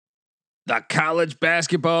The College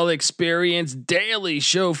Basketball Experience Daily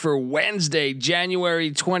Show for Wednesday,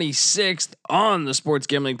 January 26th on the Sports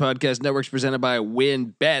Gambling Podcast Network, presented by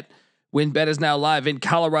WynnBET. WynnBET is now live in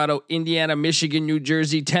Colorado, Indiana, Michigan, New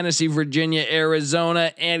Jersey, Tennessee, Virginia,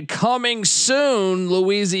 Arizona, and coming soon,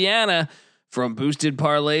 Louisiana. From boosted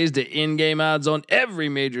parlays to in-game odds on every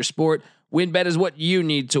major sport, WynnBET is what you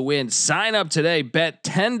need to win. Sign up today, bet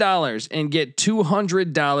 $10 and get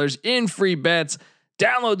 $200 in free bets.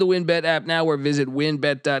 Download the WynnBET app now or visit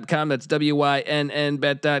wynnbet.com. That's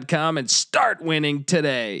WYNNBet.com and start winning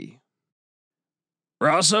today. We're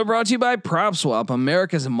also brought to you by PropSwap,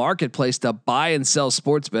 America's marketplace to buy and sell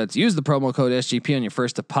sports bets. Use the promo code SGP on your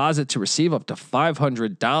first deposit to receive up to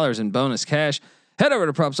 $500 in bonus cash. Head over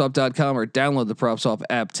to PropSwap.com or download the PropSwap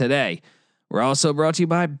app today. We're also brought to you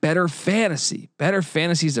by Better Fantasy. Better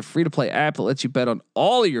Fantasy is a free-to-play app that lets you bet on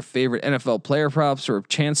all of your favorite NFL player props for a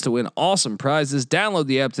chance to win awesome prizes. Download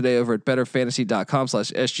the app today over at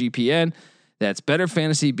betterfantasy.com/SGPN. That's Better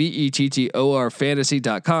Fantasy, BETTOR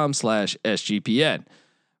fantasy.com/SGPN.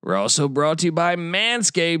 We're also brought to you by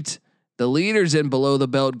Manscaped, the leaders in below the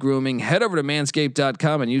belt grooming. Head over to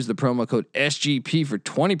manscaped.com and use the promo code SGP for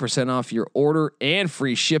 20% off your order and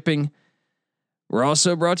free shipping. We're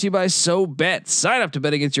also brought to you by SoBet. Sign up to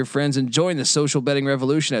bet against your friends and join the social betting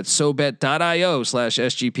revolution at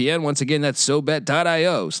SoBet.io/SGPN. Once again, that's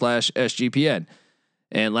SoBet.io/SGPN.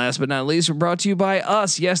 And last but not least, we're brought to you by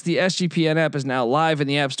us. Yes, the SGPN app is now live in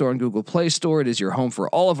the App Store and Google Play Store. It is your home for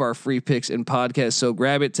all of our free picks and podcasts. So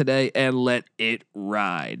grab it today and let it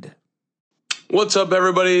ride. What's up,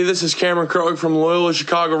 everybody? This is Cameron Krog from Loyola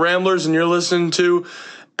Chicago Ramblers, and you're listening to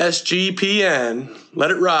SGPN.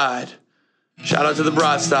 Let it ride. Shout out to the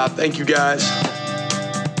Broad Stop. Thank you, guys.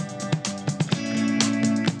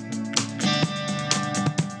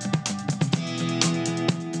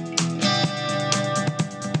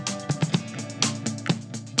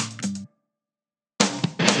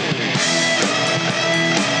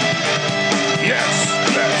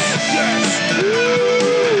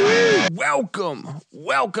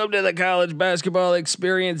 Welcome to the College Basketball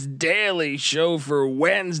Experience Daily Show for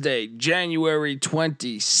Wednesday, January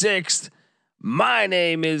 26th. My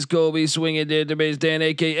name is Colby Swinging Database Dan,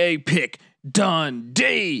 aka Pick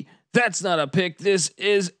Dundee. That's not a pick. This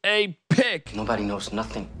is a pick. Nobody knows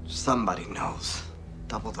nothing. Somebody knows.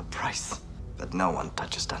 Double the price, but no one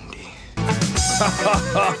touches Dundee.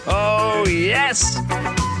 Oh yes,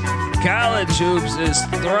 college hoops is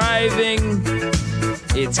thriving.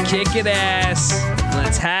 It's kicking ass.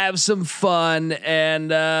 Let's have some fun. And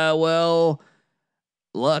well,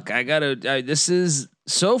 look, this is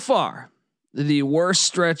so far the worst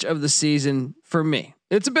stretch of the season for me.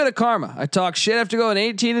 It's a bit of karma. I talk shit after going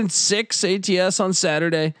 18-6 ATS on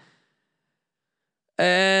Saturday.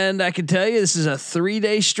 And I can tell you this is a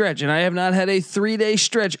 3-day stretch, and I have not had a 3-day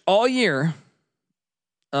stretch all year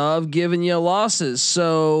of giving you losses.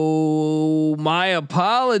 So my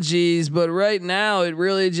apologies, but right now it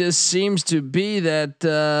really just seems to be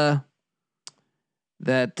that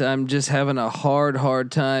I'm just having a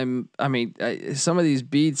hard time. I mean, some of these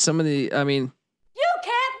beats, you can't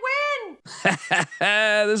win.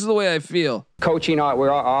 This is the way I feel. Coaching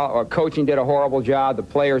did a horrible job. The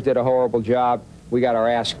players did a horrible job. We got our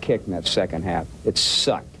ass kicked in that second half. It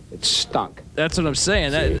sucked. It stunk. That's what I'm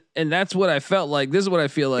saying. That's what I felt like. This is what I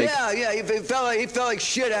feel like. Yeah. He felt like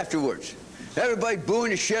shit afterwards. Everybody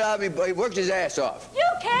booing the shit out of me, but he worked his ass off. You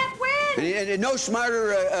can't win. And no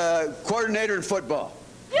smarter coordinator in football.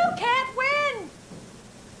 You can't win.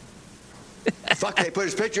 Fuck, they put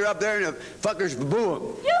his picture up there and the fuckers boo him.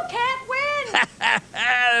 You can't win.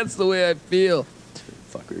 That's the way I feel.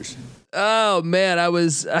 Fuckers. Oh man, I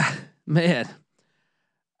was man.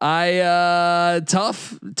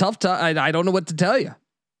 Tough. I don't know what to tell you.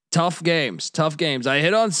 Tough games. I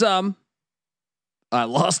hit on some. I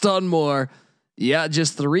lost on more. Yeah,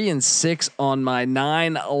 just 3-6 on my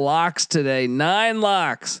 9 locks today. 9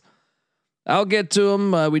 locks. I'll get to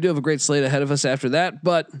them. We do have a great slate ahead of us after that,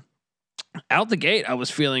 but out the gate, I was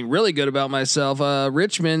feeling really good about myself.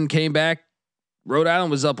 Richmond came back. Rhode Island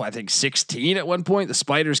was up, I think 16 at one point. The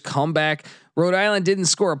Spiders come back. Rhode Island didn't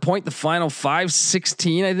score a point the final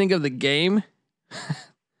 5-16, I think, of the game.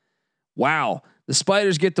 Wow. The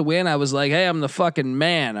Spiders get the win. I was like, hey, I'm the fucking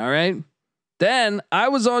man. All right. Then I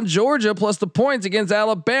was on Georgia plus the points against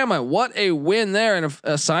Alabama. What a win there. And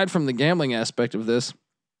aside from the gambling aspect of this,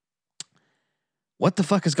 what the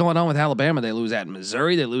fuck is going on with Alabama? They lose at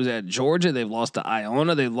Missouri. They lose at Georgia. They've lost to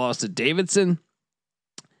Iona. They've lost to Davidson.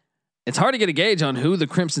 It's hard to get a gauge on who the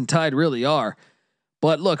Crimson Tide really are.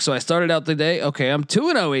 But look, so I started out the day. Okay, I'm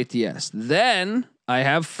 2-0 ATS. Then I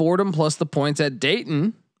have Fordham plus the points at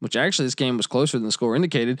Dayton. which actually this game was closer than the score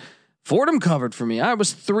indicated. Fordham covered for me. I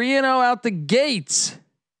was 3-0 out the gates.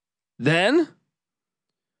 Then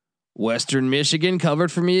Western Michigan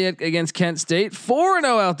covered for me against Kent State,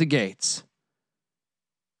 4-0 out the gates.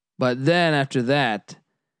 But then after that,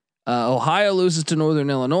 Ohio loses to Northern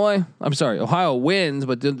Illinois. I'm sorry, Ohio wins,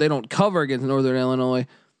 but they don't cover against Northern Illinois.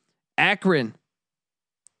 Akron,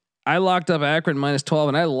 I locked up Akron -12,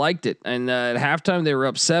 and I liked it. And at halftime they were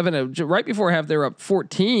up 7. Right before half they were up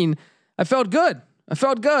 14. I felt good.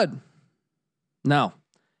 No,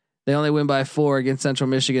 they only win by 4 against Central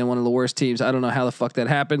Michigan, one of the worst teams. I don't know how the fuck that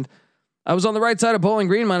happened. I was on the right side of Bowling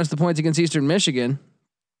Green minus the points against Eastern Michigan.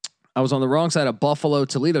 I was on the wrong side of Buffalo,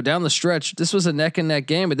 Toledo. Down the stretch, this was a neck and neck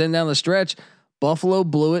game, but then down the stretch, Buffalo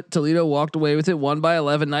blew it. Toledo walked away with it, won by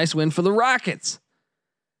 11. Nice win for the Rockets.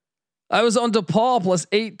 I was on DePaul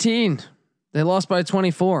 +18. They lost by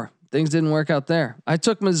 24. Things didn't work out there. I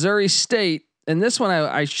took Missouri State, and this one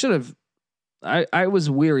I should have. I was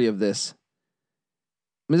weary of this.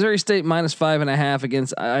 Missouri State -5.5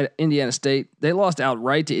 against Indiana State. They lost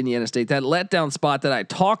outright to Indiana State. That letdown spot that I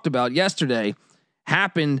talked about yesterday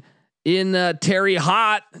happened in Terry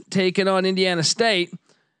Hott taking on Indiana State.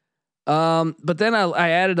 But then I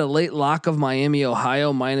added a late lock of Miami,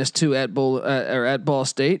 Ohio -2 at Ball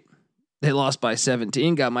State. They lost by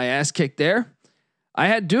 17. Got my ass kicked there. I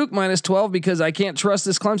had Duke -12 because I can't trust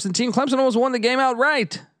this Clemson team. Clemson almost won the game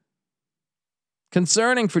outright.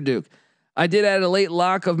 Concerning for Duke. I did add a late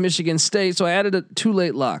lock of Michigan State, so I added 2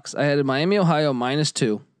 late locks. I added Miami, Ohio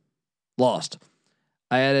 -2, lost.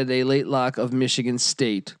 I added a late lock of Michigan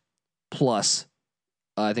State plus,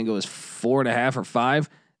 I think it was 4.5 or 5.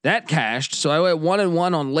 That cashed, so I went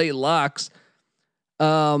 1-1 on late locks.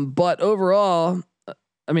 But overall,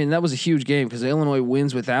 I mean that was a huge game because Illinois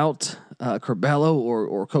wins without Corbello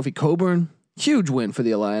or Kofi Coburn. Huge win for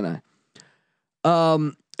the Illini.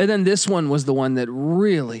 And then this one was the one that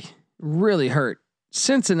really hurt.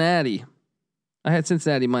 Cincinnati. I had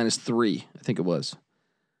Cincinnati -3, I think it was.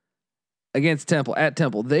 Against Temple, at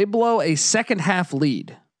Temple. They blow a second half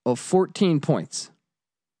lead of 14 points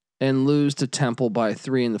and lose to Temple by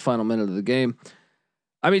 3 in the final minute of the game.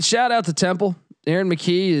 I mean, shout out to Temple. Aaron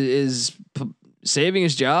McKee is saving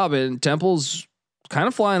his job, and Temple's kind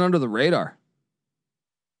of flying under the radar.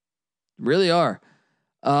 Really are.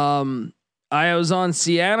 I was on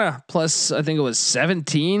Siena plus, I think it was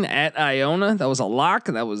 17 at Iona. That was a lock.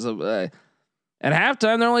 That was at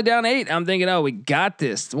halftime. They're only down 8. I'm thinking, oh, we got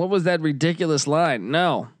this. What was that ridiculous line?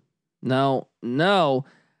 No.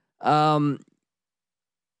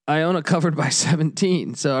 Iona covered by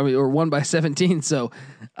 17. So I mean, or won by 17. So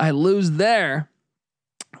I lose there.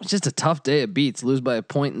 It's just a tough day of beats. Lose by a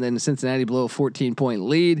point, and then Cincinnati blow a 14-point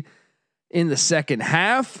lead in the second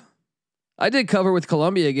half. I did cover with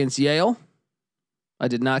Columbia against Yale. I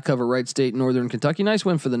did not cover Wright State, Northern Kentucky. Nice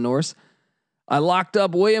win for the Norse. I locked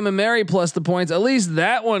up William and Mary plus the points. At least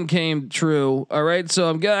that one came true. All right, so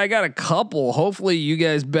I got a couple. Hopefully you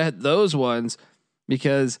guys bet those ones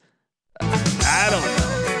because I don't know.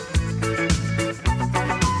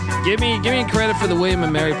 Give me credit for the William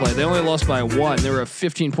and Mary play. They only lost by 1. They were a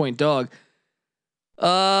 15-point dog.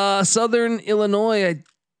 Southern Illinois, I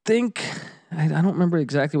think I don't remember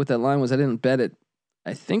exactly what that line was. I didn't bet it.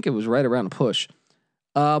 I think it was right around a push.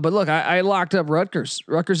 But look, I locked up Rutgers.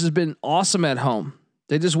 Rutgers has been awesome at home.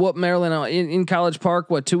 They just whooped Maryland in College Park,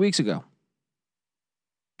 2 weeks ago.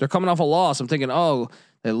 They're coming off a loss. I'm thinking, oh,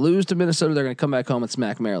 they lose to Minnesota. They're going to come back home and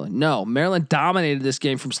smack Maryland. No, Maryland dominated this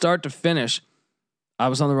game from start to finish. I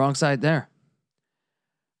was on the wrong side there.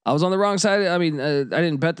 I was on the wrong side. I mean, I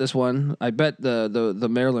didn't bet this one. I bet the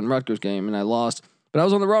Maryland Rutgers game and I lost. But I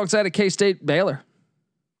was on the wrong side of K-State Baylor.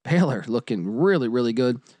 Baylor looking really, really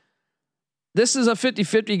good. This is a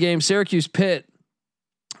 50-50 game, Syracuse Pitt,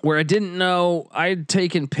 where I didn't know I'd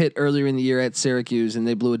taken Pitt earlier in the year at Syracuse and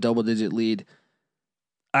they blew a double-digit lead.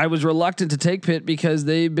 I was reluctant to take Pitt because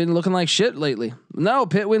they've been looking like shit lately. No,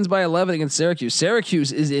 Pitt wins by 11 against Syracuse.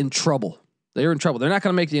 Syracuse is in trouble. They're in trouble. They're not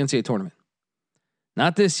going to make the NCAA tournament.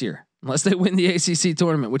 Not this year, unless they win the ACC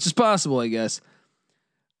tournament, which is possible, I guess.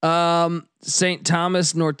 St.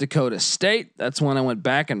 Thomas, North Dakota State. That's one I went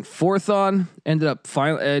back and forth on. Ended up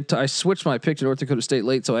finally, I switched my pick to North Dakota State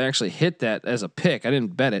late, so I actually hit that as a pick. I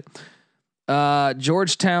didn't bet it.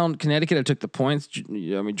 Georgetown, Connecticut. I took the points. I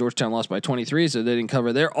mean, Georgetown lost by 23, so they didn't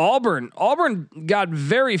cover there. Auburn got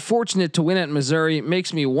very fortunate to win at Missouri. It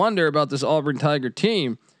makes me wonder about this Auburn Tiger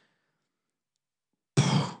team.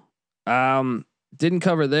 Didn't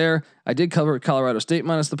cover there. I did cover with Colorado State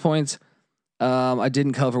minus the points. I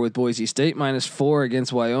didn't cover with Boise State -4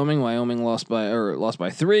 against Wyoming. Wyoming lost by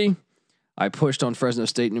 3. I pushed on Fresno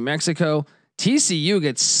State, New Mexico. TCU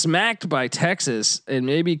gets smacked by Texas, and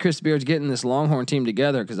maybe Chris Beard's getting this Longhorn team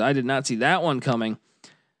together because I did not see that one coming.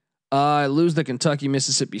 I lose the Kentucky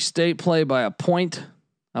Mississippi State play by a point.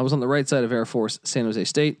 I was on the right side of Air Force San Jose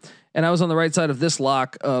State, and I was on the right side of this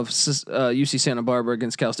lock of UC Santa Barbara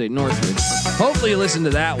against Cal State Northridge. Hopefully you listen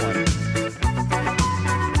to that one,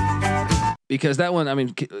 because that one, I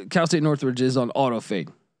mean, Cal State Northridge is on auto fade.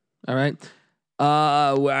 All right.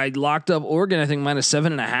 I locked up Oregon, I think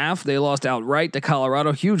 -7.5. They lost outright to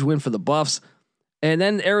Colorado. Huge win for the Buffs. And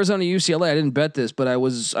then Arizona UCLA. I didn't bet this, but I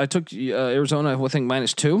took Arizona, I think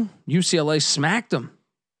 -2. UCLA smacked them.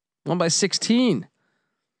 Won by 16.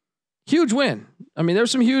 Huge win. I mean, there's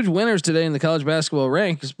some huge winners today in the college basketball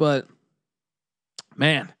ranks, but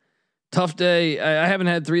man, tough day. I haven't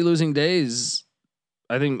had 3 losing days.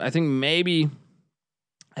 I think I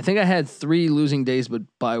had 3 losing days, but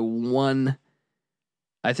by one.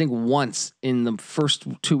 I think once in the first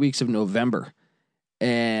 2 weeks of November.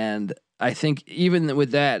 And I think even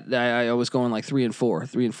with that, I was going like 3 and 4.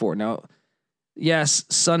 Now, yes,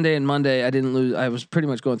 Sunday and Monday, I didn't lose. I was pretty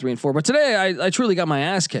much going 3 and 4, but today I truly got my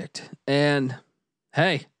ass kicked. And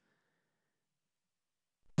hey,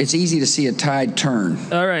 it's easy to see a tide turn.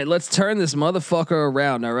 All right, let's turn this motherfucker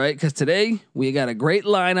around. All right. Cause today we got a great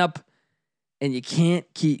lineup and you can't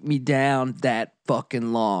keep me down that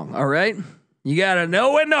fucking long. All right. You got to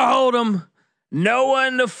know when to hold them, know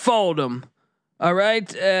when to fold them. All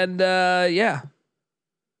right. And yeah.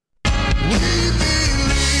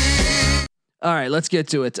 All right, let's get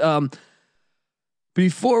to it.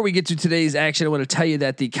 Before we get to today's action, I want to tell you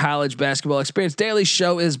that the College Basketball Experience Daily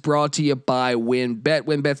Show is brought to you by WynnBET.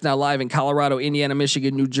 WynnBET's now live in Colorado, Indiana,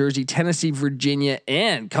 Michigan, New Jersey, Tennessee, Virginia,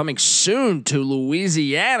 and coming soon to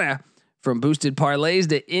Louisiana. From boosted parlays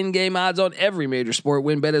to in-game odds on every major sport,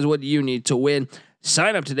 WynnBET is what you need to win.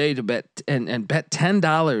 Sign up today to bet and bet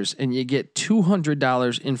 $10 and you get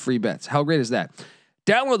 $200 in free bets. How great is that?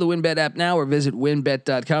 Download the WynnBET app now or visit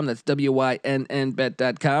wynnbet.com. That's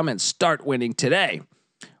WYNNBet.com and start winning today.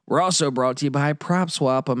 We're also brought to you by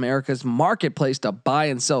PropSwap, America's marketplace to buy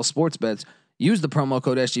and sell sports bets. Use the promo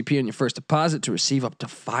code SGP on your first deposit to receive up to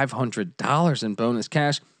 $500 in bonus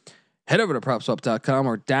cash. Head over to PropSwap.com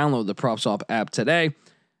or download the PropSwap app today.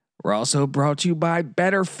 We're also brought to you by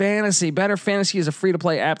Better Fantasy. Better Fantasy is a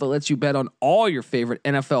free-to-play app that lets you bet on all your favorite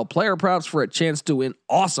NFL player props for a chance to win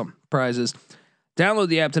awesome prizes. Download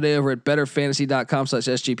the app today over at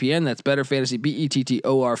betterfantasy.com/SGPN. That's Better Fantasy,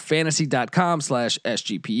 BETTOR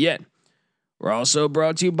fantasy.com/SGPN. We're also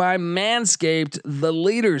brought to you by Manscaped, the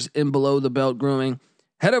leaders in below the belt grooming.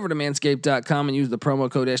 Head over to manscaped.com and use the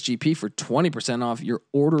promo code SGP for 20% off your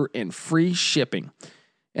order and free shipping.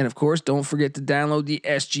 And of course, don't forget to download the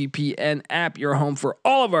SGPN app, your home for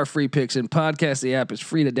all of our free picks and podcasts. The app is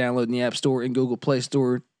free to download in the App Store and Google Play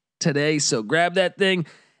Store today. So grab that thing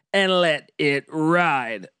and let it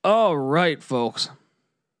ride. All right, folks.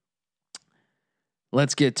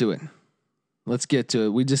 Let's get to it. We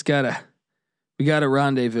gotta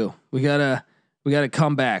rendezvous. We gotta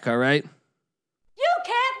come back. All right. You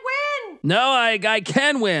can't win. No, I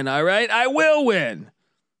can win. All right. I will win.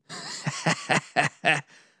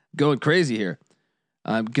 Going crazy here.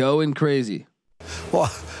 I'm going crazy.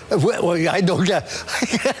 Well, I don't get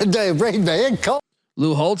brain man.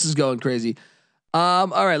 Lou Holtz is going crazy. All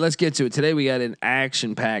right, let's get to it. Today we got an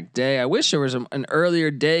action-packed day. I wish there was an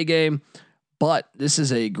earlier day game, but this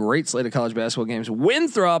is a great slate of college basketball games.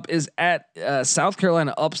 Winthrop is at South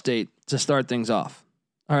Carolina Upstate to start things off.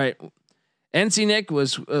 All right, NC Nick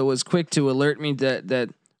was quick to alert me that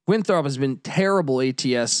Winthrop has been terrible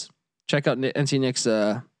ATS. Check out NC Nick's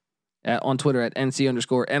on Twitter at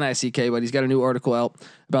NC_NICK, but he's got a new article out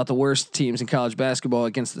about the worst teams in college basketball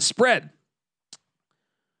against the spread.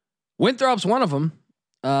 Winthrop's one of them.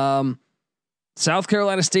 South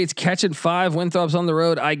Carolina State's catching 5. Winthrop's on the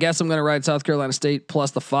road. I guess I'm going to ride South Carolina State plus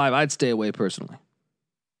the 5. I'd stay away personally.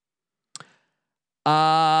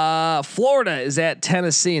 Florida is at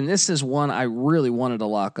Tennessee, and this is one I really wanted to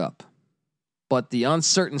lock up. But the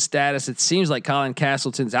uncertain status, it seems like Colin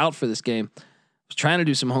Castleton's out for this game. I was trying to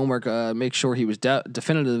do some homework, make sure he was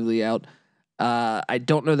definitively out. I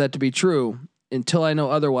don't know that to be true. Until I know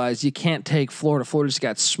otherwise, you can't take Florida. Florida just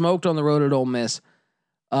got smoked on the road at Ole Miss.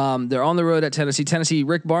 They're on the road at Tennessee. Tennessee,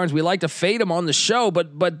 Rick Barnes, we like to fade him on the show,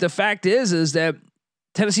 but the fact is that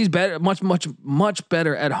Tennessee's better, much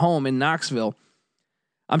better at home in Knoxville.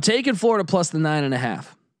 I'm taking Florida plus the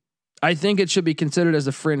 9.5. I think it should be considered as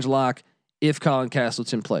a fringe lock if Colin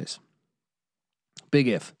Castleton plays. Big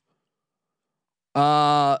if.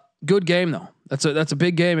 Good game though. That's a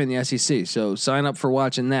big game in the SEC. So sign up for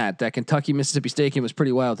watching that. That Kentucky Mississippi State game was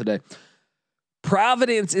pretty wild today.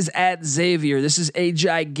 Providence is at Xavier. This is a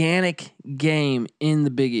gigantic game in the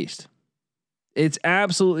Big East. It's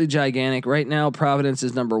absolutely gigantic. Right now, Providence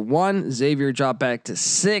is number 1. Xavier dropped back to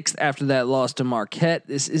 6th after that loss to Marquette.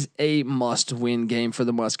 This is a must-win game for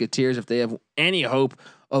the Musketeers if they have any hope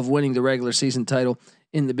of winning the regular season title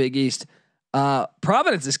in the Big East.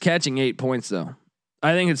 Providence is catching 8 points though.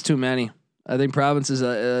 I think it's too many. I think Providence is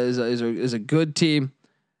a good team.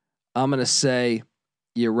 I'm gonna say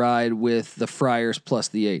you ride with the Friars plus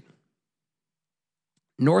the 8.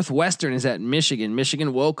 Northwestern is at Michigan.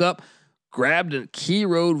 Michigan woke up, grabbed a key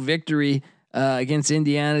road victory against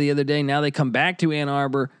Indiana the other day. Now they come back to Ann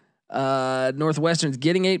Arbor. Northwestern's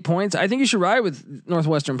getting 8 points. I think you should ride with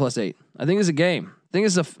Northwestern plus 8. I think it's a game. I think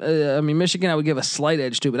it's Michigan I would give a slight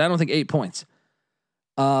edge to, but I don't think 8 points.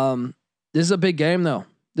 This is a big game though.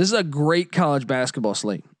 This is a great college basketball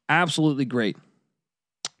slate. Absolutely great.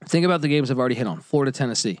 Think about the games I've already hit on. Florida,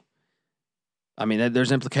 Tennessee. I mean,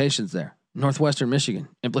 there's implications there. Northwestern, Michigan,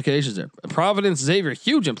 implications there. Providence, Xavier,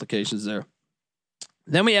 huge implications there.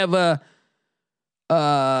 Then we have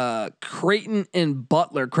Creighton and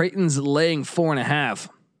Butler. Creighton's laying 4.5.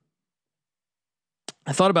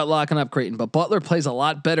 I thought about locking up Creighton, but Butler plays a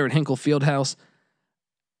lot better at Hinkle Fieldhouse.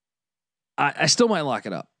 I still might lock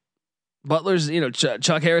it up. Butler's,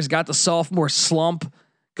 Chuck Harris got the sophomore slump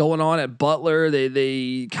going on at Butler.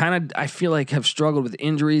 They kind of, I feel like, have struggled with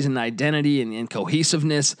injuries and identity and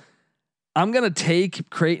cohesiveness. I'm going to take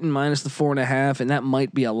Creighton minus the 4.5, and that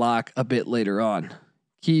might be a lock a bit later on.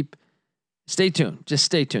 Stay tuned. Just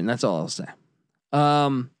stay tuned. That's all I'll say.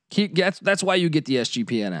 That's why you get the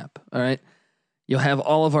SGPN app. All right. You'll have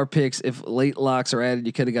all of our picks. If late locks are added,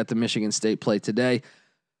 you could have got the Michigan State play today.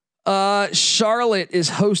 Charlotte is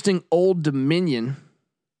hosting Old Dominion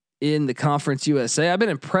in the Conference USA. I've been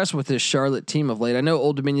impressed with this Charlotte team of late. I know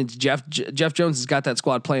Old Dominion's Jeff Jones has got that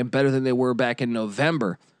squad playing better than they were back in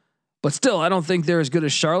November, but still, I don't think they're as good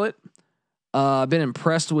as Charlotte. I've been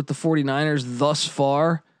impressed with the 49ers thus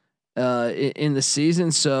far in the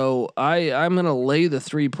season. So I'm going to lay the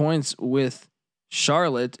 3 points with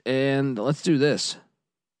Charlotte, and let's do this.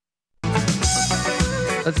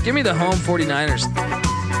 Let's give me the home 49ers.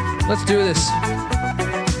 Let's do this.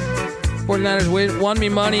 49ers won me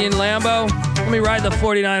money in Lambeau. Let me ride the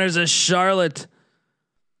 49ers as Charlotte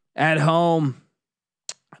at home.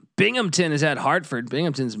 Binghamton is at Hartford.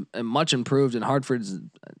 Binghamton's much improved, and Hartford's,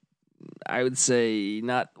 I would say,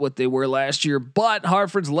 not what they were last year, but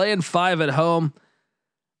Hartford's laying 5 at home.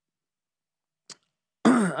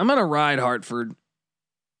 I'm going to ride Hartford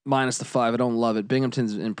minus the 5. I don't love it.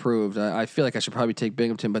 Binghamton's improved. I feel like I should probably take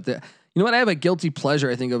Binghamton, but you know what? I have a guilty pleasure,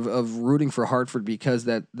 I think, of rooting for Hartford because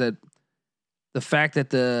that the fact that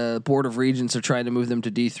the Board of Regents are trying to move them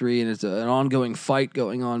to D3 and it's an ongoing fight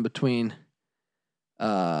going on between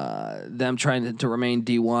them trying to remain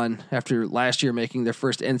D1 after last year making their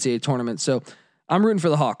first NCAA tournament. So I'm rooting for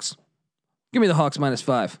the Hawks. Give me the Hawks minus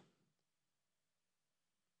 5.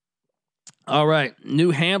 All right.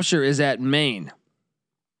 New Hampshire is at Maine.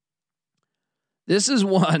 This is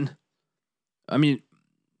one. I mean,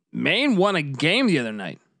 Maine won a game the other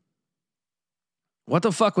night. What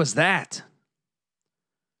the fuck was that?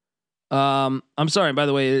 I'm sorry, by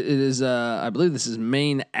the way, it is I believe this is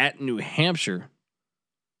Maine at New Hampshire.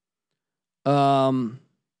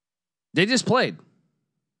 They just played.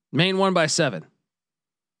 Maine won by 7.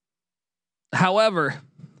 However,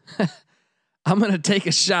 I'm going to take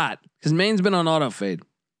a shot because Maine's been on auto fade.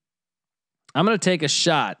 I'm going to take a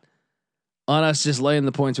shot on us just laying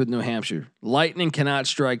the points with New Hampshire. Lightning cannot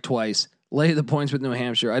strike twice. Lay the points with New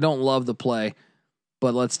Hampshire. I don't love the play,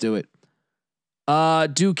 but let's do it.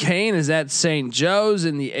 Duquesne is at St. Joe's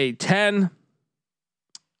in the A10.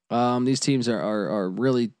 These teams are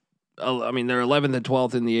really, I mean, they're 11th and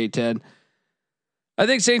 12th in the A10. I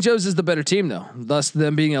think St. Joe's is the better team though. Thus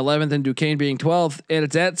them being 11th and Duquesne being 12th, and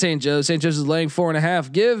it's at St. Joe's. St. Joe's is laying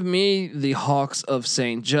 4.5. Give me the Hawks of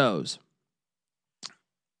St. Joe's.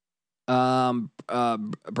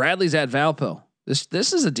 Bradley's at Valpo. This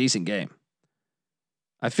is a decent game.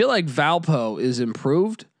 I feel like Valpo is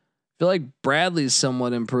improved. I feel like Bradley's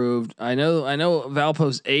somewhat improved. I know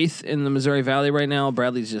Valpo's 8th in the Missouri Valley right now.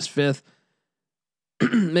 Bradley's just 5th.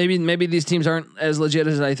 maybe these teams aren't as legit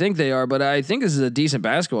as I think they are, but I think this is a decent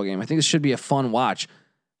basketball game. I think this should be a fun watch.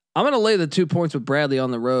 I'm going to lay the 2 points with Bradley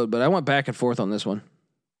on the road, but I went back and forth on this one.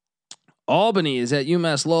 Albany is at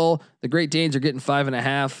UMass Lowell. The Great Danes are getting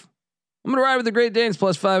 5.5. I'm going to ride with the Great Danes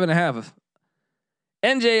plus 5.5.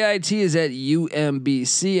 NJIT is at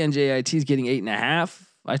UMBC. NJIT is getting 8.5.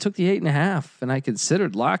 I took the 8.5 and I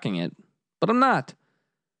considered locking it, but I'm not.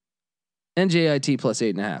 NJIT plus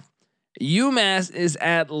 8.5. UMass is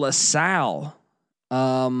at LaSalle.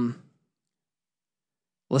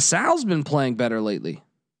 LaSalle's been playing better lately.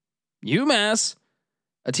 UMass,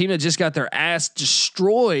 a team that just got their ass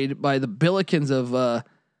destroyed by the Billikens of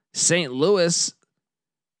St. Louis.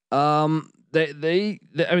 I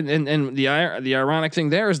mean, and the ironic thing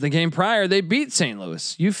there is the game prior they beat St.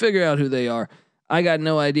 Louis. You figure out who they are. I got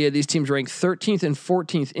no idea. These teams rank 13th and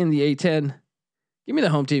 14th in the A10. Give me the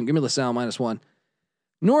home team. Give me LaSalle -1.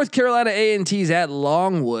 North Carolina A&T's at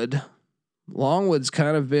Longwood. Longwood's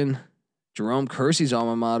kind of been Jerome Kersey's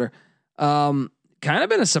alma mater. Kind of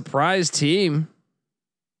been a surprise team.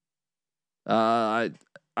 They've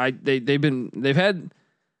had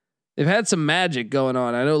some magic going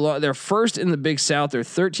on. I know they're first in the Big South. They're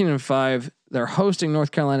 13-5. They're hosting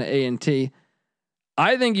North Carolina A&T.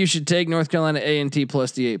 I think you should take North Carolina A&T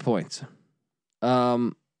plus the 8 points.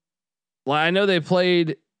 Well, I know they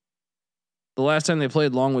played the last time they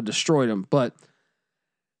played. Longwood destroyed them, but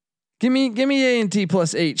give me A&T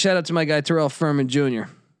plus 8. Shout out to my guy Terrell Furman Jr.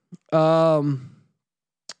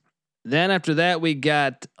 Then after that we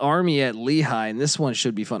got Army at Lehigh, and this one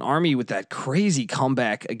should be fun. Army with that crazy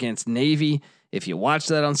comeback against Navy. If you watched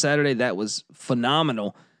that on Saturday, that was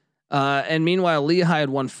phenomenal. And meanwhile, Lehigh had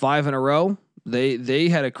won 5 in a row. They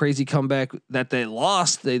had a crazy comeback that they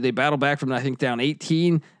lost. They battled back from, I think, down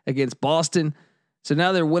 18 against Boston. So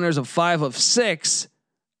now they're winners of 5 of 6.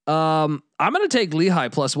 I'm going to take Lehigh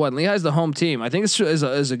 +1. Lehigh's the home team. I think this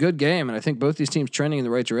is a good game, and I think both these teams trending in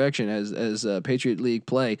the right direction as Patriot League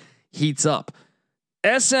play heats up.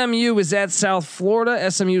 SMU is at South Florida.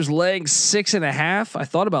 SMU's laying 6.5. I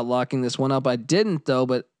thought about locking this one up. I didn't though,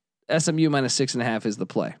 but SMU -6.5 is the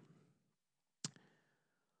play.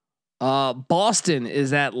 Boston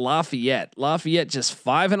is at Lafayette. Lafayette just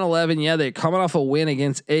 5-11. Yeah, they're coming off a win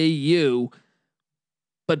against AU,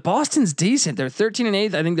 but Boston's decent. They're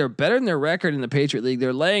 13-8. I think they're better than their record in the Patriot League.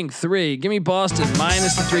 They're laying 3. Give me Boston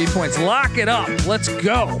 -3 points. Lock it up. Let's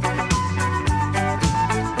go.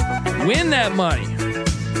 Win that money.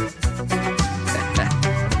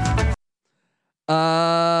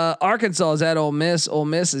 Arkansas is at Ole Miss. Ole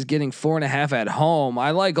Miss is getting 4.5 at home. I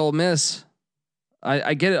like Ole Miss.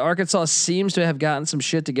 I get it. Arkansas seems to have gotten some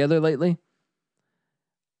shit together lately.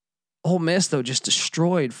 Ole Miss though just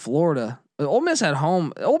destroyed Florida. Ole Miss at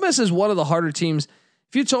home. Ole Miss is one of the harder teams.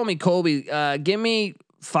 If you told me, Colby, give me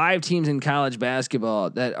 5 teams in college basketball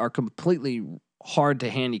that are completely hard to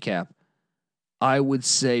handicap, I would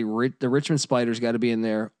say the Richmond Spiders got to be in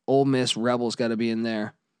there. Ole Miss Rebels got to be in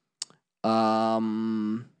there. I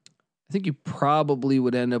think you probably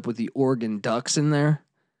would end up with the Oregon Ducks in there.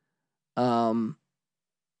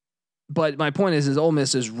 But my point is Ole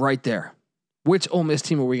Miss is right there. Which Ole Miss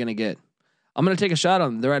team are we going to get? I'm going to take a shot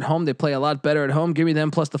on them. They're at home. They play a lot better at home. Give me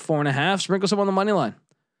them plus the 4.5. Sprinkle some on the money line.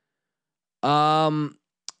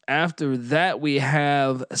 After that, we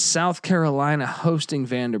have South Carolina hosting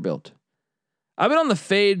Vanderbilt. I've been on the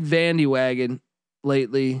fade Vandy wagon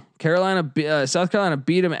lately. South Carolina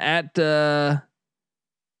beat them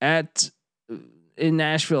in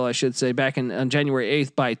Nashville, I should say, back on January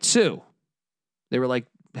 8th by 2. They were like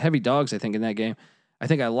heavy dogs, I think, in that game. I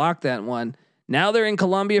think I locked that one. Now they're in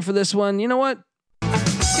Columbia for this one. You know what?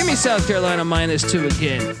 Give me South Carolina -2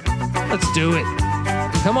 again. Let's do it.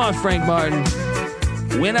 Come on, Frank Martin.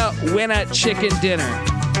 Win at chicken dinner.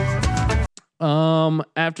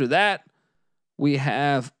 After that, we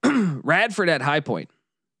have Radford at High Point.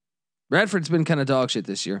 Radford's been kind of dog shit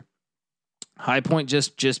this year. High Point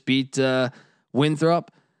just beat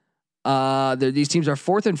Winthrop. These teams are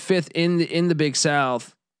 4th and 5th in the Big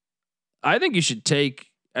South. I think you should take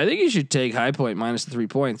High Point -3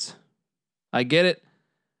 points. I get it.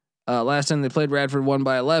 Last time they played, Radford won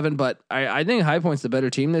by 11, but I think High Point's the better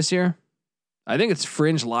team this year. I think it's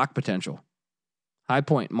fringe lock potential. High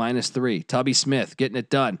Point -3. Tubby Smith getting it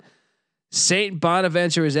done. St.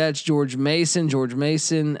 Bonaventure is at George Mason. George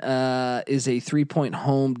Mason is a 3-point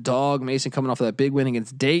home dog. Mason coming off of that big win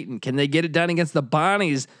against Dayton. Can they get it done against the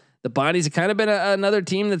Bonnies? The Bonnies have kind of been another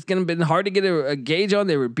team that's going to been hard to get a gauge on.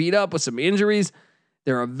 They were beat up with some injuries.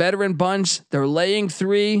 They're a veteran bunch. They're laying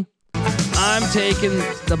 3. I'm taking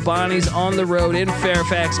the Bonnies on the road in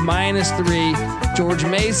Fairfax -3. George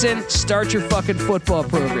Mason, start your fucking football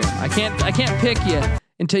program. I can't pick you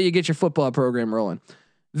until you get your football program rolling.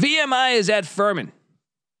 VMI is at Furman.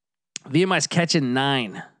 VMI's catching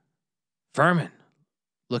 9. Furman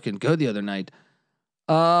looking good the other night.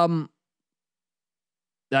 Furman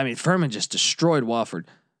just destroyed Wofford.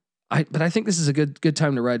 But I think this is a good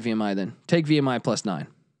time to ride VMI then. Take VMI +9.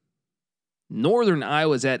 Northern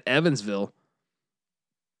Iowa's at Evansville.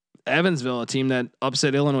 Evansville, a team that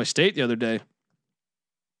upset Illinois State the other day.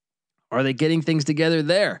 Are they getting things together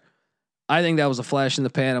there? I think that was a flash in the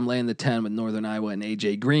pan. I'm laying the 10 with Northern Iowa and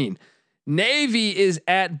AJ Green. Navy is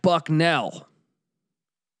at Bucknell.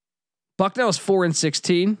 Bucknell is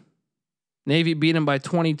 4-16. Navy beat them by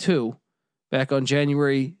 22 back on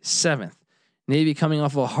January 7th. Navy coming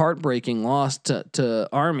off a heartbreaking loss to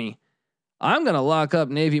Army. I'm going to lock up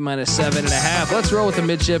Navy minus 7.5. Let's roll with the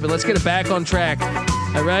midship and let's get it back on track.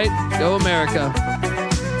 All right. Go America.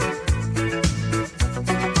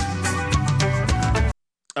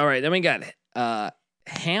 All right. Then we got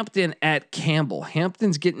Hampton at Campbell.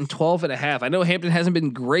 Hampton's getting 12.5. I know Hampton hasn't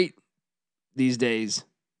been great these days.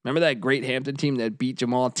 Remember that great Hampton team that beat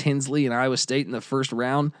Jamal Tinsley and Iowa State in the first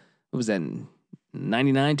round? What was that?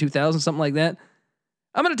 99, 2000, something like that.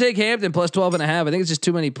 I'm going to take Hampton plus 12.5. I think it's just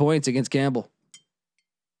too many points against Campbell.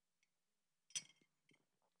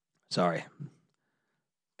 Sorry.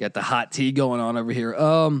 Got the hot tea going on over here.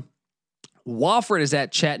 Wofford is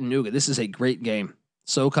at Chattanooga. This is a great game.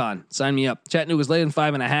 SoCon, sign me up. Chattanooga's laying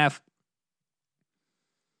 5.5.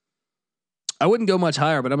 I wouldn't go much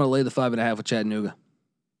higher, but I'm going to lay the 5.5 with Chattanooga.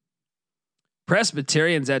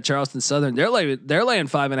 Presbyterians at Charleston Southern. They're laying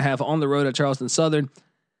 5.5 on the road at Charleston Southern.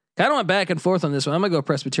 Kind of went back and forth on this one. I'm going to go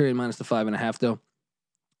Presbyterian minus the 5.5 though.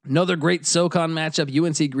 Another great SoCon matchup.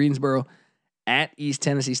 UNC Greensboro at East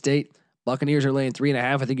Tennessee State. Buccaneers are laying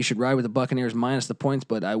 3.5. I think you should ride with the Buccaneers minus the points,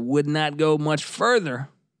 but I would not go much further.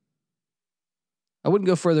 I wouldn't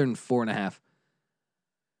go further than 4.5.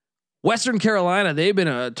 Western Carolina, they've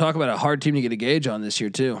been talk about a hard team to get a gauge on this year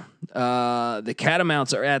too. The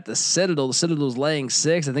Catamounts are at the Citadel. The Citadel's laying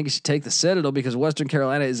 6. I think you should take the Citadel because Western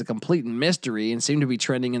Carolina is a complete mystery and seem to be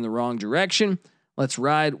trending in the wrong direction. Let's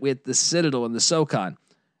ride with the Citadel and the SoCon.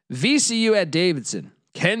 VCU at Davidson.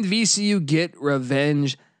 Can VCU get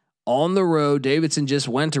revenge on the road? Davidson just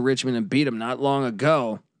went to Richmond and beat them not long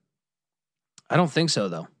ago. I don't think so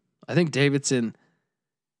though. I think Davidson's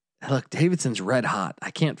red hot.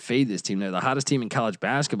 I can't fade this team. They're the hottest team in college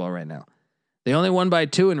basketball right now. They only won by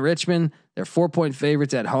 2 in Richmond. They're 4-point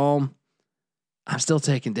favorites at home. I'm still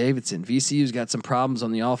taking Davidson. VCU's got some problems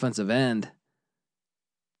on the offensive end.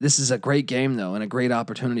 This is a great game though, and a great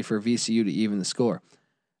opportunity for VCU to even the score.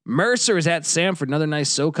 Mercer is at Samford. Another nice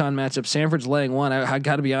SoCon matchup. Samford's laying 1. I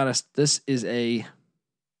got to be honest. This is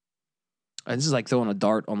like throwing a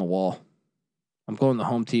dart on the wall. I'm going the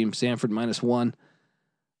home team. Samford minus 1.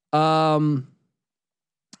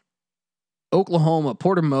 Oklahoma,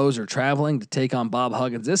 Porter Moser traveling to take on Bob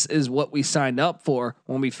Huggins. This is what we signed up for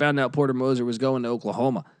when we found out Porter Moser was going to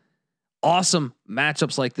Oklahoma. Awesome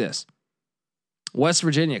matchups like this. West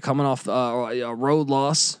Virginia coming off a road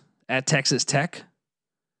loss at Texas Tech.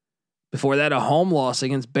 Before that, a home loss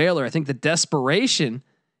against Baylor. I think the desperation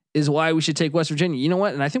is why we should take West Virginia. You know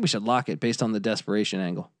what? And I think we should lock it based on the desperation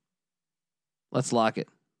angle. Let's lock it.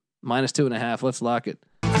 Minus 2.5. Let's lock it.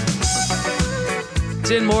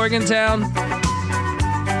 It's in Morgantown.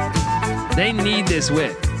 They need this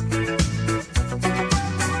win.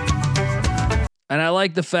 And I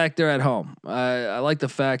like the fact they're at home. I like the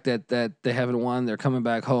fact that they haven't won. They're coming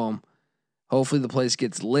back home. Hopefully the place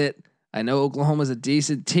gets lit. I know Oklahoma's a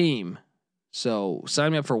decent team. So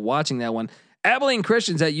sign me up for watching that one. Abilene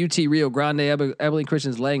Christian's at UT Rio Grande. Abilene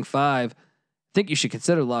Christian's laying 5. I think you should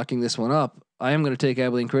consider locking this one up. I am going to take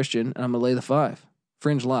Abilene Christian and I'm going to lay the 5.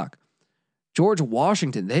 Fringe lock. George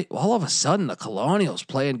Washington, they all of a sudden the Colonials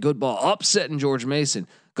playing good ball, upsetting George Mason,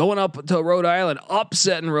 going up to Rhode Island,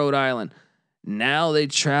 upsetting Rhode Island. Now they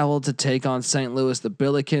travel to take on St. Louis, the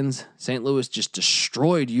Billikens. St. Louis just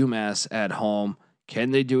destroyed UMass at home.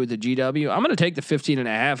 Can they do it with the GW? I'm going to take the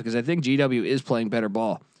 15.5 because I think GW is playing better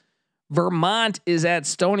ball. Vermont is at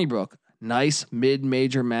Stony Brook. Nice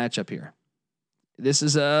mid-major matchup here. This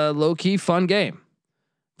is a low-key fun game.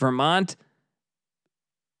 Vermont,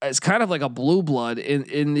 it's kind of like a blue blood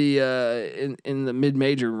in the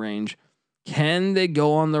mid-major range. Can they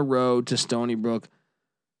go on the road to Stony Brook?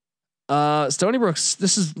 Stony Brook's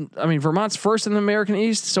Vermont's first in the American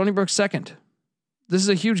East. Stony Brook's second. This is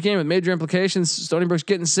a huge game with major implications. Stony Brook's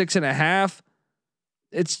getting 6.5.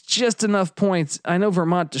 It's just enough points. I know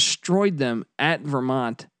Vermont destroyed them at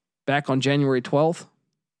Vermont back on January 12th.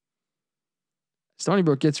 Stony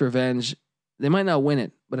Brook gets revenge. They might not win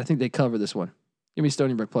it, but I think they cover this one. Give me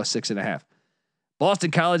Stony Brook plus 6.5.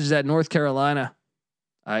 Boston College is at North Carolina.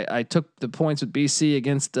 I took the points with BC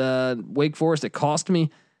against Wake Forest. It cost me.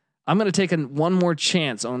 I'm going to take one more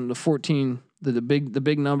chance on the 14, the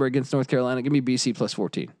big number against North Carolina. Give me BC plus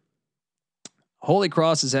 14. Holy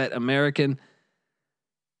Cross is at American.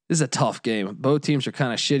 This is a tough game. Both teams are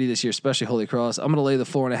kind of shitty this year, especially Holy Cross. I'm going to lay the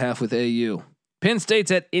 4.5 with AU. Penn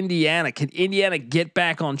State's at Indiana. Can Indiana get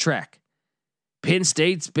back on track? Penn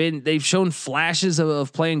State's they've shown flashes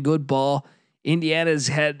of playing good ball. Indiana's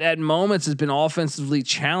had at moments has been offensively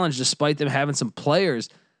challenged despite them having some players.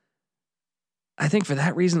 I think for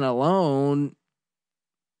that reason alone,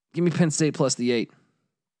 give me Penn State plus the 8.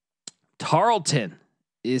 Tarleton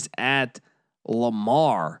is at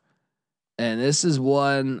Lamar, and this is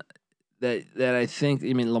one that I think.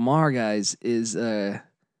 I mean, Lamar, guys, is 2-19,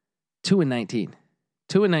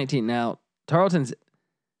 2-19. Now Tarleton's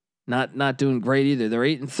not doing great either. They're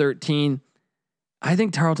 8-13. I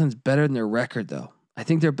think Tarleton's better than their record, though. I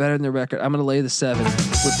think they're better than their record. I'm going to lay the 7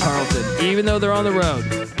 with Tarleton, even though they're on the road.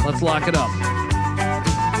 Let's lock it up.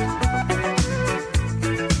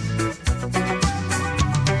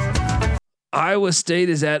 Iowa State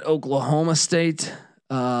is at Oklahoma State.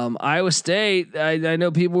 Iowa State, I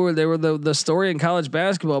know they were the story in college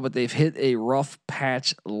basketball, but they've hit a rough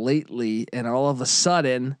patch lately, and all of a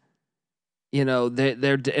sudden,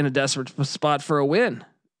 they're in a desperate spot for a win.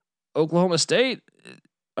 Oklahoma State,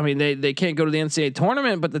 I mean, they can't go to the NCAA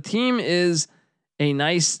tournament, but the team is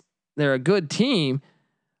they're a good team.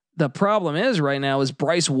 The problem is right now is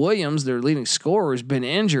Bryce Williams, their leading scorer, has been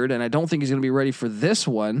injured, and I don't think he's going to be ready for this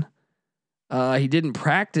one. He didn't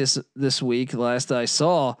practice this week, last I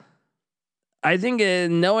saw. I think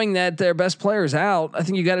knowing that their best player is out, I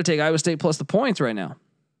think you got to take Iowa State plus the points right now.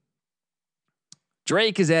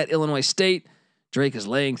 Drake is at Illinois State. Drake is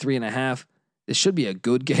laying 3.5. This should be a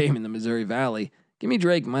good game in the Missouri Valley. Give me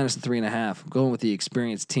Drake minus the 3.5. I'm going with the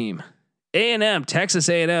experienced team. A&M, Texas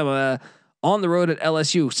A&M, on the road at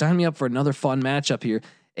LSU. Sign me up for another fun matchup here.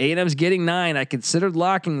 A&M's getting 9. I considered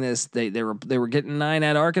locking this. They were getting 9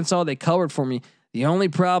 at Arkansas. They covered for me. The only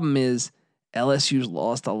problem is LSU's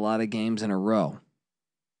lost a lot of games in a row.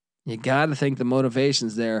 You got to think the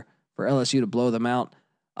motivation's there for LSU to blow them out.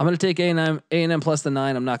 I'm going to take A&M plus the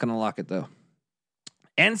 9. I'm not going to lock it though.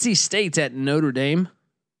 NC State's at Notre Dame.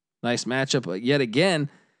 Nice matchup yet again.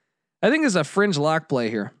 I think there's a fringe lock play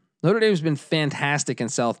here. Notre Dame's been fantastic in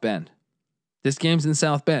South Bend. This game's in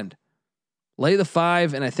South Bend. Lay the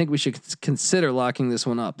 5, and I think we should consider locking this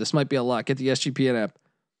one up. This might be a lock. Get the SGPN app.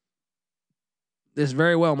 This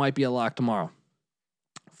very well might be a lock tomorrow.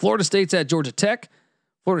 Florida State's at Georgia Tech.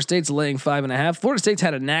 Florida State's laying 5.5. Florida State's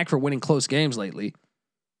had a knack for winning close games lately.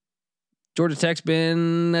 Georgia Tech's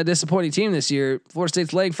been a disappointing team this year. Florida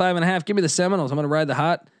State's laying 5.5. Give me the Seminoles. I'm going to ride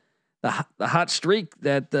the hot streak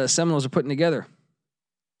that the Seminoles are putting together.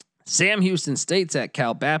 Sam Houston State's at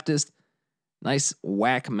Cal Baptist. Nice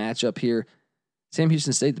whack matchup here. Sam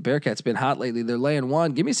Houston State, the Bearcats, been hot lately. They're laying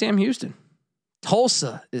 1. Give me Sam Houston.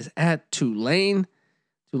 Tulsa is at Tulane.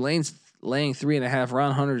 Tulane's laying 3.5.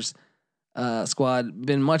 Ron Hunter's squad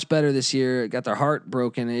been much better this year. Got their heart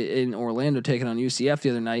broken in Orlando, taking on UCF the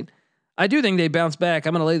other night. I do think they bounce back.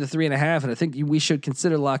 I'm going to lay the 3.5, and I think we should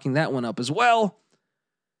consider locking that one up as well.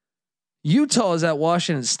 Utah is at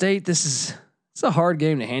Washington State. It's a hard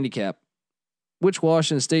game to handicap. Which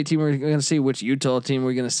Washington State team are we going to see? Which Utah team are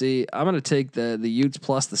we going to see? I'm going to take the Utes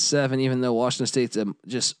plus the 7, even though Washington State's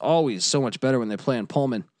just always so much better when they play in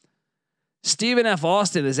Pullman. Stephen F.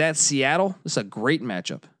 Austin is at Seattle. This is a great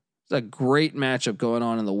matchup. It's a great matchup going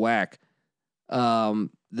on in the WAC.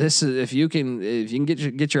 This is if you can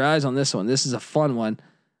get your eyes on this one. This is a fun one.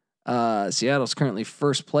 Seattle's currently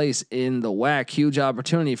first place in the WAC. Huge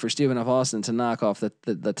opportunity for Stephen F. Austin to knock off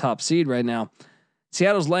the top seed right now.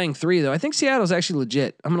 Seattle's laying 3 though. I think Seattle's actually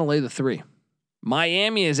legit. I'm going to lay the 3.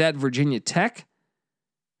 Miami is at Virginia Tech.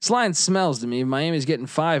 This line smells to me. Miami's getting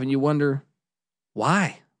 5 and you wonder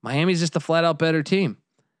why. Miami's just a flat out better team.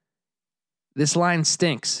 This line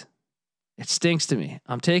stinks. It stinks to me.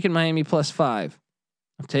 I'm taking Miami plus 5.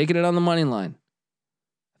 I'm taking it on the money line.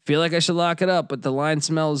 I feel like I should lock it up, but the line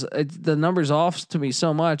smells, the number's off to me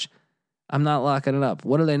so much. I'm not locking it up.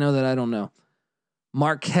 What do they know that I don't know?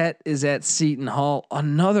 Marquette is at Seton Hall.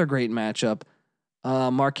 Another great matchup.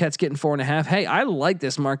 Marquette's getting 4.5. Hey, I like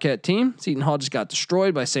this Marquette team. Seton Hall just got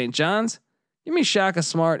destroyed by St. John's. Give me Shaka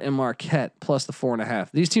Smart and Marquette plus the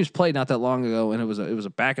 4.5. These teams played not that long ago, and it was a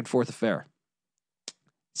back and forth affair.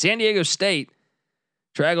 San Diego State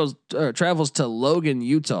travels to Logan,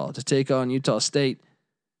 Utah to take on Utah State.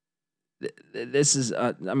 This is,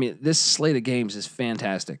 this slate of games is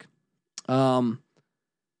fantastic.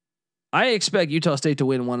 I expect Utah State to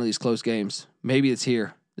win one of these close games. Maybe it's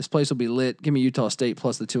here. This place will be lit. Give me Utah State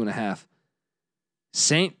plus the 2.5.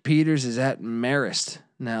 St. Peter's is at Marist.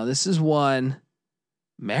 Now this is one.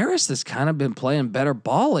 Marist has kind of been playing better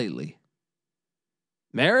ball lately.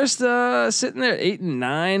 Marist sitting there at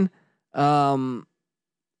 8-9.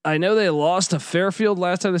 I know they lost to Fairfield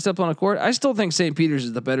last time they stepped on a court. I still think St. Peter's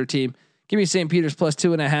is the better team. Give me St. Peter's plus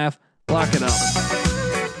 2.5. Lock it up.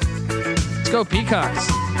 go Peacocks.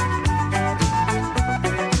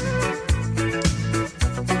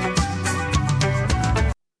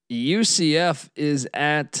 UCF is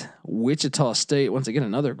at Wichita State. Once again,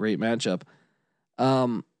 another great matchup.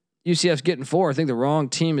 UCF's getting 4. I think the wrong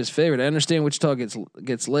team is favored. I understand Wichita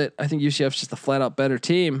gets lit. I think UCF's just a flat out better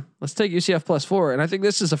team. Let's take UCF +4, and I think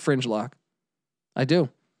this is a fringe lock. I do.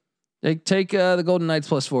 Take the Golden Knights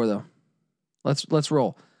 +4 though. Let's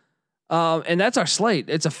roll. And that's our slate.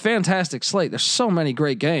 It's a fantastic slate. There's so many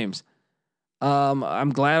great games.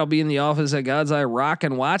 I'm glad I'll be in the office at God's Eye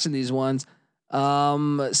rocking watching these ones.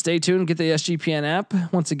 Stay tuned. Get the SGPN app.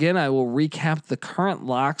 Once again, I will recap the current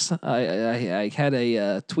locks. I had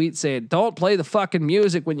a tweet saying, "Don't play the fucking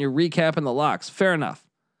music when you're recapping the locks." Fair enough.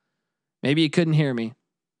 Maybe you couldn't hear me.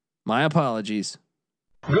 My apologies.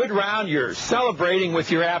 Good round, you're celebrating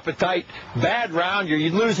with your appetite. Bad round, you're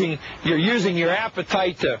using your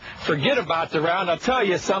appetite to forget about the round. I'll tell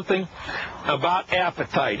you something about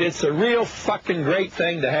appetite. It's a real fucking great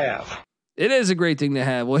thing to have. It is a great thing to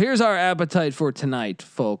have. Well, here's our appetite for tonight,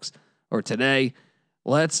 folks, or today.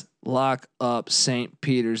 Let's lock up St.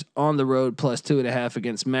 Peter's on the road +2.5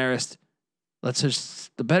 against Marist.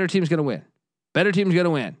 The better team's going to win. Better team's going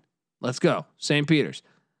to win. Let's go. St. Peter's.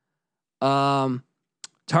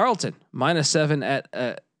 Tarleton -7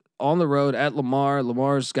 at on the road at Lamar.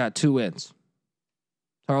 Lamar's got 2 wins.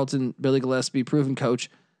 Tarleton, Billy Gillespie, proven coach.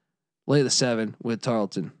 Lay the 7 with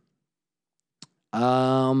Tarleton.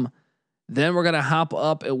 Then we're gonna hop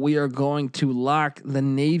up and we are going to lock the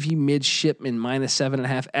Navy Midshipmen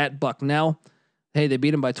 -7.5 at Bucknell. Hey, they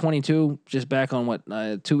beat them by 22 just back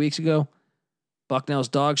on 2 weeks ago. Bucknell's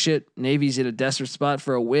dog shit. Navy's in a desperate spot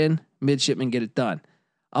for a win. Midshipmen get it done.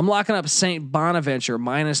 I'm locking up St. Bonaventure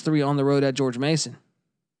 -3 on the road at George Mason.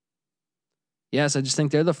 Yes, I just think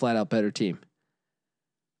they're the flat out better team.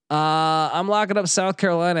 I'm locking up South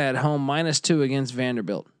Carolina at home -2 against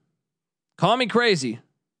Vanderbilt. Call me crazy.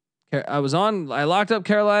 I locked up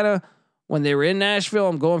Carolina when they were in Nashville.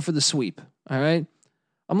 I'm going for the sweep. All right.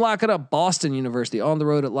 I'm locking up Boston University on the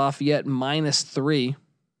road at Lafayette -3.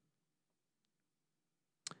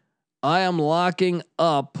 I am locking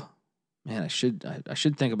up. Man, I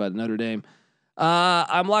should think about Notre Dame.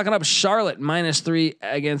 I'm locking up Charlotte -3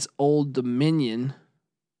 against Old Dominion.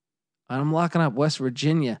 I'm locking up West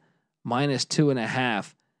Virginia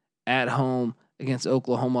 -2.5 at home against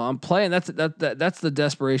Oklahoma. I'm playing that's the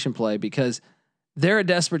desperation play because they're a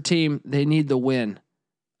desperate team. They need the win.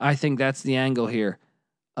 I think that's the angle here.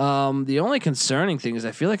 The only concerning thing is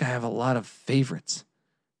I feel like I have a lot of favorites.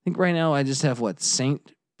 I think right now I just have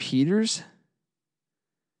St. Peter's.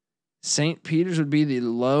 St. Peter's would be the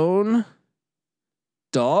lone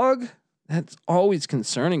dog. That's always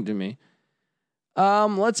concerning to me.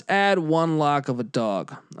 Let's add one lock of a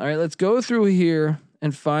dog. All right, let's go through here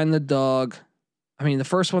and find the dog. I mean, the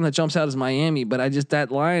first one that jumps out is Miami, but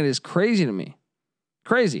that line is crazy to me.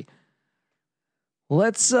 Crazy.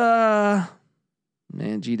 Let's GW's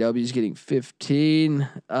getting 15.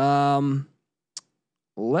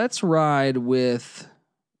 Let's ride with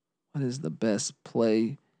what is the best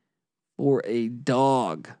play for a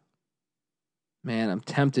dog? Man, I'm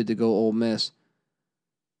tempted to go Ole Miss.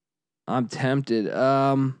 I'm tempted.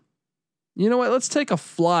 You know what? Let's take a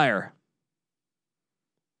flyer.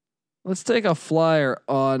 Let's take a flyer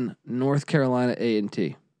on North Carolina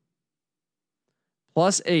A&T.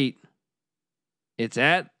 +8. It's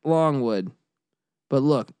at Longwood. But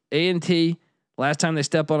look, A&T, last time they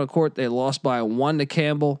stepped on a court, they lost by 1 to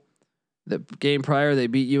Campbell. The game prior, they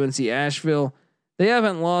beat UNC Asheville. They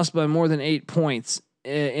haven't lost by more than 8 points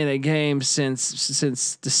in a game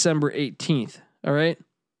since December 18th. All right.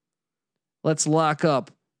 Let's lock up.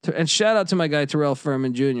 And shout out to my guy, Terrell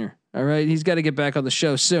Furman Jr. All right. He's got to get back on the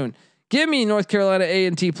show soon. Give me North Carolina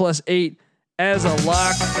A&T +8 as a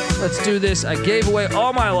lock. Let's do this. I gave away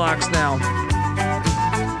all my locks now.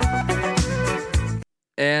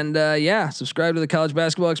 And subscribe to the College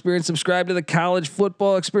Basketball Experience. Subscribe to the College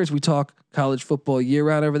Football Experience. We talk college football year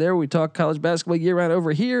round over there. We talk college basketball year round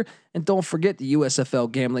over here. And don't forget the USFL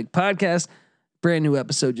Gambling Podcast. Brand new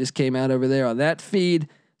episode just came out over there on that feed.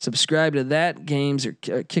 Subscribe to that. Games are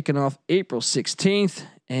kicking off April 16th.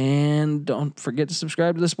 And don't forget to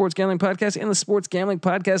subscribe to the Sports Gambling Podcast and the Sports Gambling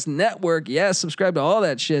Podcast Network. Yes, subscribe to all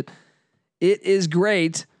that shit. It is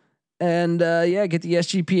great. And get the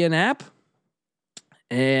SGPN app.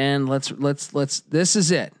 And let's this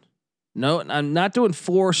is it. No, I'm not doing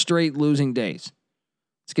 4 straight losing days.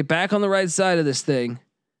 Let's get back on the right side of this thing.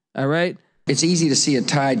 All right. It's easy to see a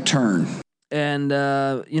tide turn. And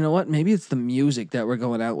you know what? Maybe it's the music that we're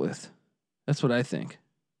going out with. That's what I think.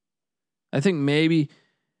 I think maybe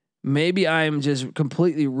I'm just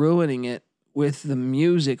completely ruining it with the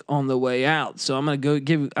music on the way out. So I'm gonna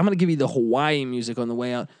give you the Hawaii music on the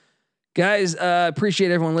way out. Guys,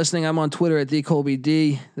 appreciate everyone listening. I'm on Twitter at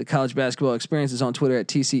TheColbyD. The College Basketball Experience is on Twitter at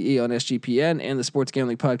TCE on SGPN, and the Sports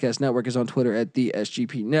Gambling Podcast Network is on Twitter at the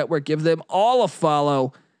SGP Network. Give them all a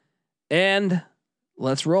follow, and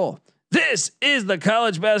let's roll. This is the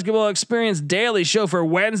College Basketball Experience Daily Show for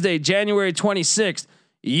Wednesday, January 26th.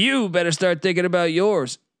 You better start thinking about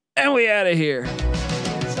yours, and we out of here.